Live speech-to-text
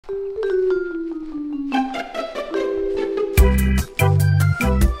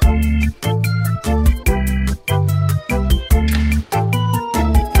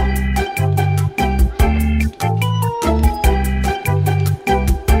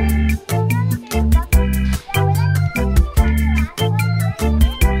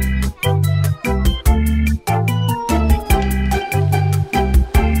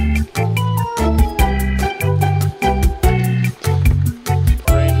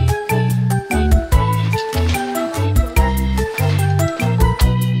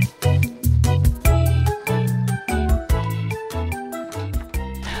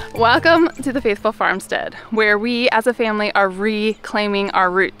Welcome to the Faithful Farmstead, where we as a family are reclaiming our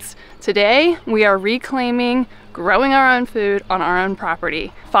roots. Today, we are reclaiming growing our own food on our own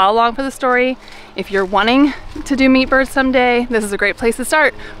property. Follow along for the story. If you're wanting to do meat birds someday, this is a great place to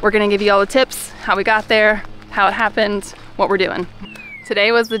start. We're gonna give you all the tips, how we got there, how it happened, what we're doing.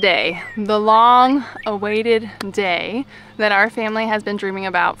 Today was the day, the long awaited day that our family has been dreaming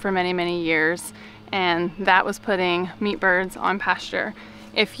about for many, many years, and that was putting meat birds on pasture.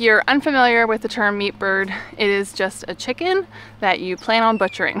 If you're unfamiliar with the term meat bird, it is just a chicken that you plan on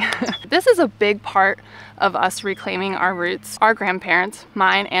butchering. This is a big part of us reclaiming our roots. Our grandparents,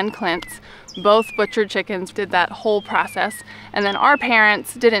 mine and Clint's, both butchered chickens, did that whole process, and then our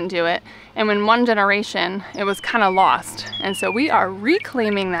parents didn't do it. And in one generation, it was kind of lost. And so we are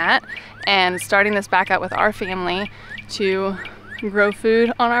reclaiming that and starting this back out with our family to grow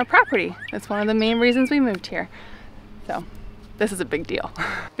food on our property. That's one of the main reasons we moved here. So this is a big deal.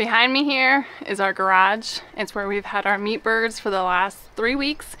 Behind me here is our garage. It's where we've had our meat birds for the last 3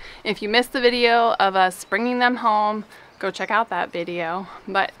 weeks. If you missed the video of us bringing them home, go check out that video.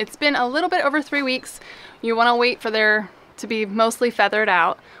 But it's been a little bit over 3 weeks. You wanna wait for their to be mostly feathered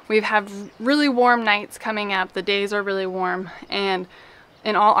out. We've had really warm nights coming up. The days are really warm. And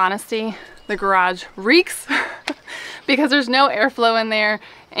in all honesty, the garage reeks because there's no airflow in there.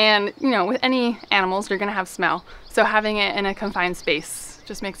 And you know, with any animals, you're gonna have smell. So having it in a confined space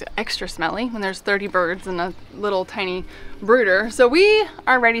just makes it extra smelly when there's 30 birds in a little tiny brooder. So we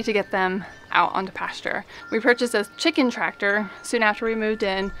are ready to get them out onto pasture. We purchased a chicken tractor soon after we moved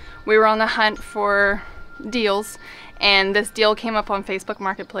in. We were on the hunt for deals, and this deal came up on Facebook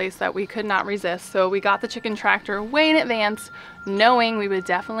Marketplace that we could not resist. So we got the chicken tractor way in advance, knowing we would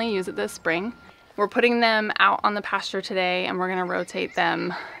definitely use it this spring. We're putting them out on the pasture today, and we're gonna rotate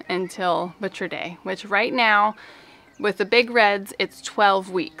them until butcher day, which right now, with the big reds, it's 12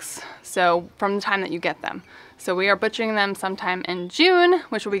 weeks. So from the time that you get them. So we are butchering them sometime in June,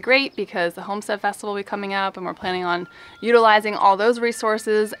 which will be great because the Homestead Festival will be coming up, and we're planning on utilizing all those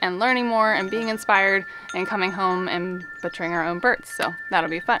resources and learning more and being inspired and coming home and butchering our own birds. So that'll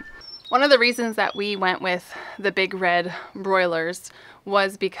be fun. One of the reasons that we went with the big red broilers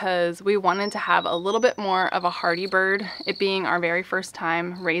was because we wanted to have a little bit more of a hardy bird, it being our very first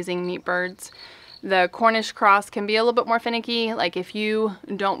time raising meat birds. The Cornish cross can be a little bit more finicky. Like if you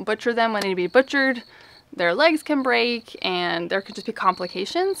don't butcher them when they need to be butchered, their legs can break and there could just be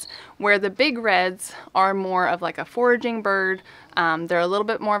complications, where the big reds are more of like a foraging bird. They're a little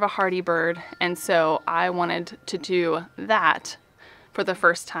bit more of a hardy bird, and so I wanted to do that for the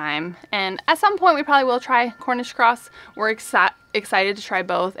first time. And at some point we probably will try Cornish cross. We're excited to try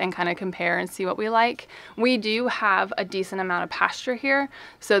both and kind of compare and see what we like. We do have a decent amount of pasture here,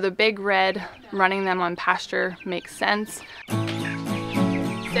 so the big red, running them on pasture makes sense.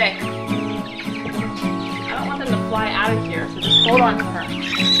 Stay. I don't want them to fly out of here, so just hold on to her.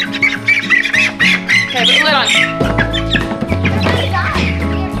 Okay, put the lid on.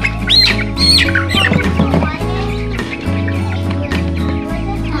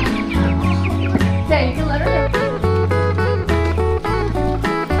 Okay, you can let her go.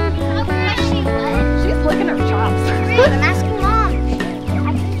 She's licking her chops. I'm asking Mom.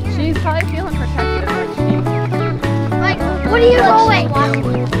 She's probably feeling protected. Like, what are you going?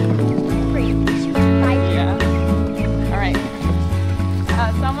 Yeah. All right.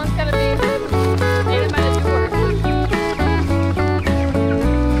 Someone's gonna be standing by the door.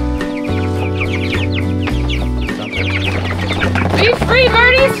 Be free,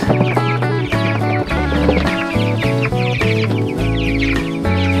 birdies!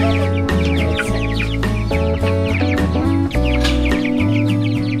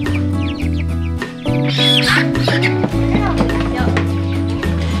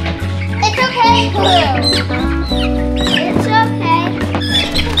 It's okay.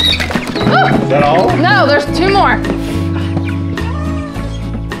 Is that all? No, there's 2 more.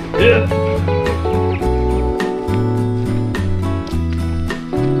 Yeah.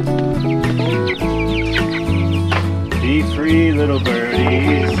 Be free, little birdie.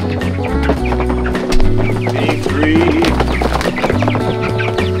 please. Be free.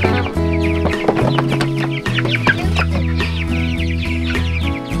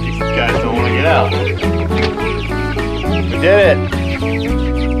 These guys don't want to get out. We did it.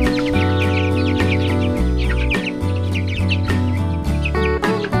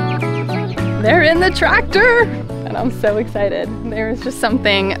 They're in the tractor and I'm so excited. There's just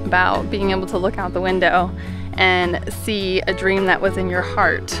something about being able to look out the window and see a dream that was in your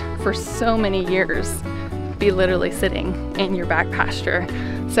heart for so many years be literally sitting in your back pasture.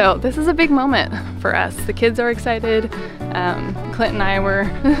 So this is a big moment for us. The kids are excited. Clint and I were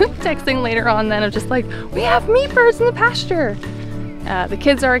texting later on then of just like, we have meat birds in the pasture. The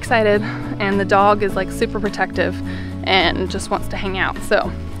kids are excited and the dog is like super protective and just wants to hang out.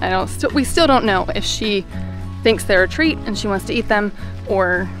 So we still don't know if she thinks they're a treat and she wants to eat them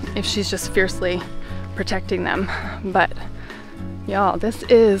or if she's just fiercely protecting them. But y'all, this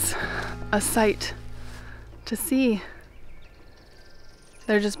is a sight to see.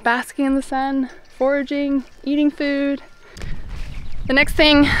 They're just basking in the sun, foraging, eating food. The next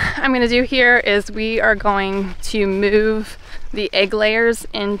thing I'm gonna do here is we are going to move the egg layers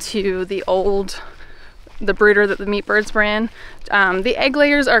into the brooder that the meat birds were in. The egg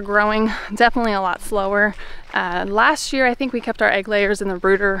layers are growing definitely a lot slower. Last year I think we kept our egg layers in the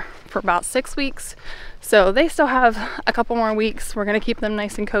brooder for about 6 weeks. So they still have a couple more weeks. We're gonna keep them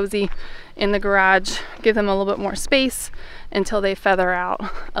nice and cozy in the garage, give them a little bit more space until they feather out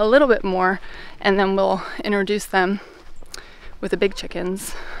a little bit more, and then we'll introduce them with the big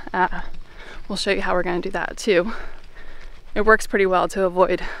chickens. We'll show you how we're gonna do that too. It works pretty well to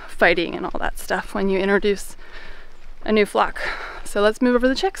avoid fighting and all that stuff when you introduce a new flock. So let's move over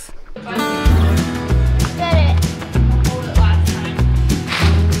the chicks. Get it.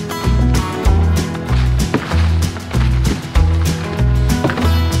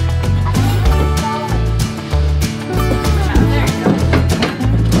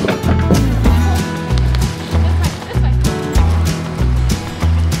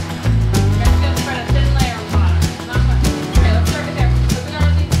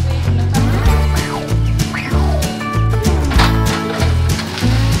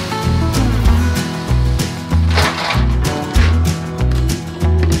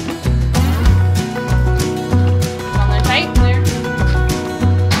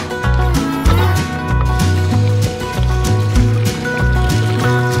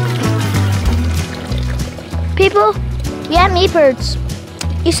 People, we have meat birds.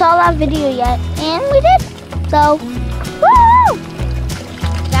 You saw that video yet? And we did. So, woo!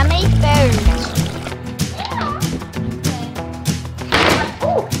 Got meat birds.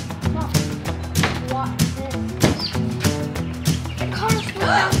 Oh! Watch this. The car's flew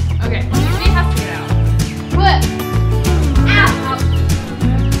out. Okay, she has to get out. What?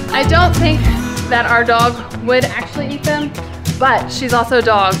 Ow! I don't think that our dog would actually eat them, but she's also a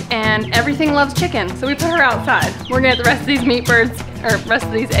dog and everything loves chicken, so we put her outside. We're gonna get the rest of these meat birds, or rest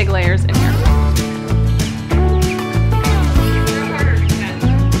of these egg layers in here.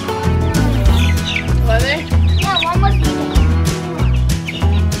 What are they? Yeah, one was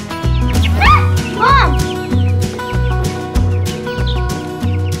Mom!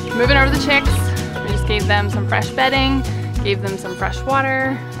 Moving over the chicks, we just gave them some fresh bedding, gave them some fresh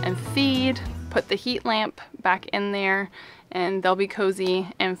water and feed, put the heat lamp back in there, and they'll be cozy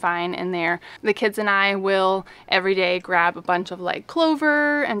and fine in there. The kids and I will every day grab a bunch of like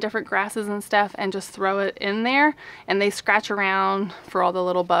clover and different grasses and stuff and just throw it in there, and they scratch around for all the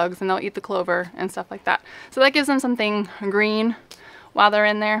little bugs and they'll eat the clover and stuff like that. So that gives them something green while they're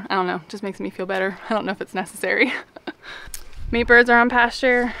in there. I don't know, just makes me feel better. I don't know if it's necessary. Meat birds are on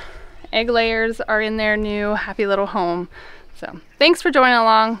pasture. Egg layers are in their new happy little home. So thanks for joining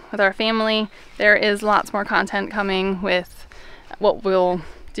along with our family. There is lots more content coming with what we'll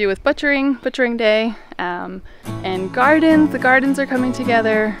do with butchering day, and gardens. The gardens are coming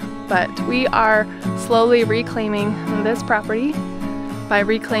together, but we are slowly reclaiming this property by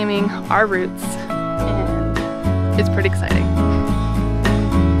reclaiming our roots, and it's pretty exciting.